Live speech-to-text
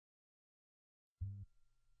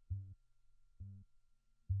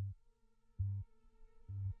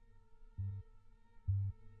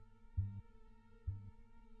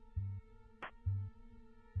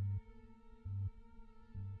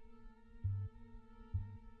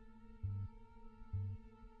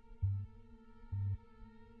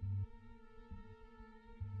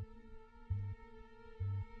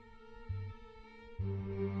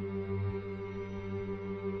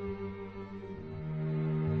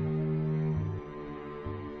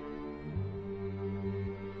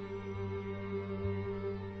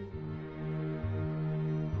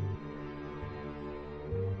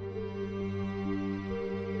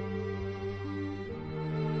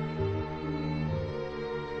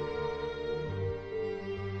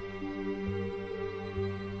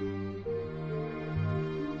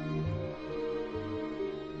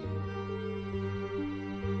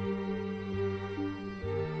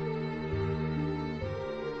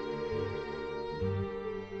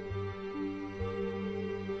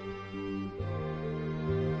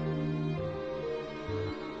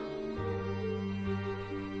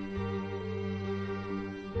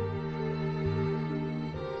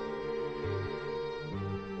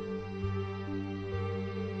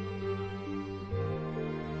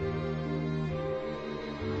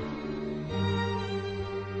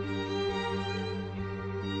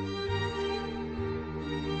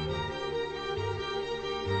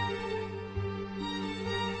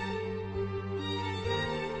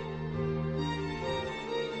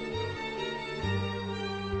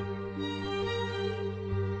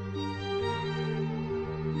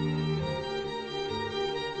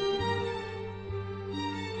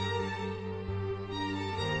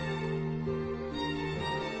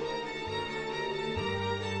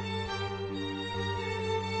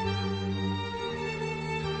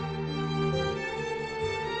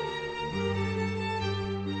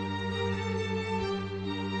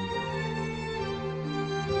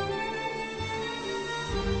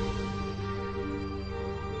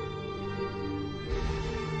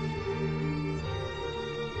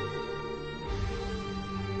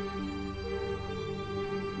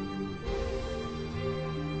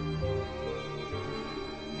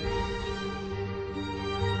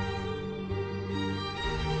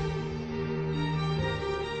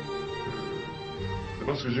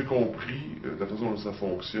Moi, ce que j'ai compris de la façon dont ça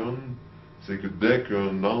fonctionne, c'est que dès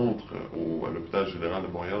qu'on entre à l'hôpital général de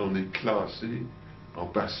Montréal, on est classé en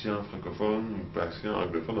patient francophone ou patient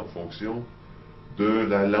anglophone en fonction de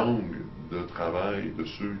la langue de travail de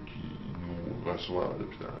ceux qui nous reçoivent à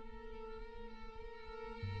l'hôpital.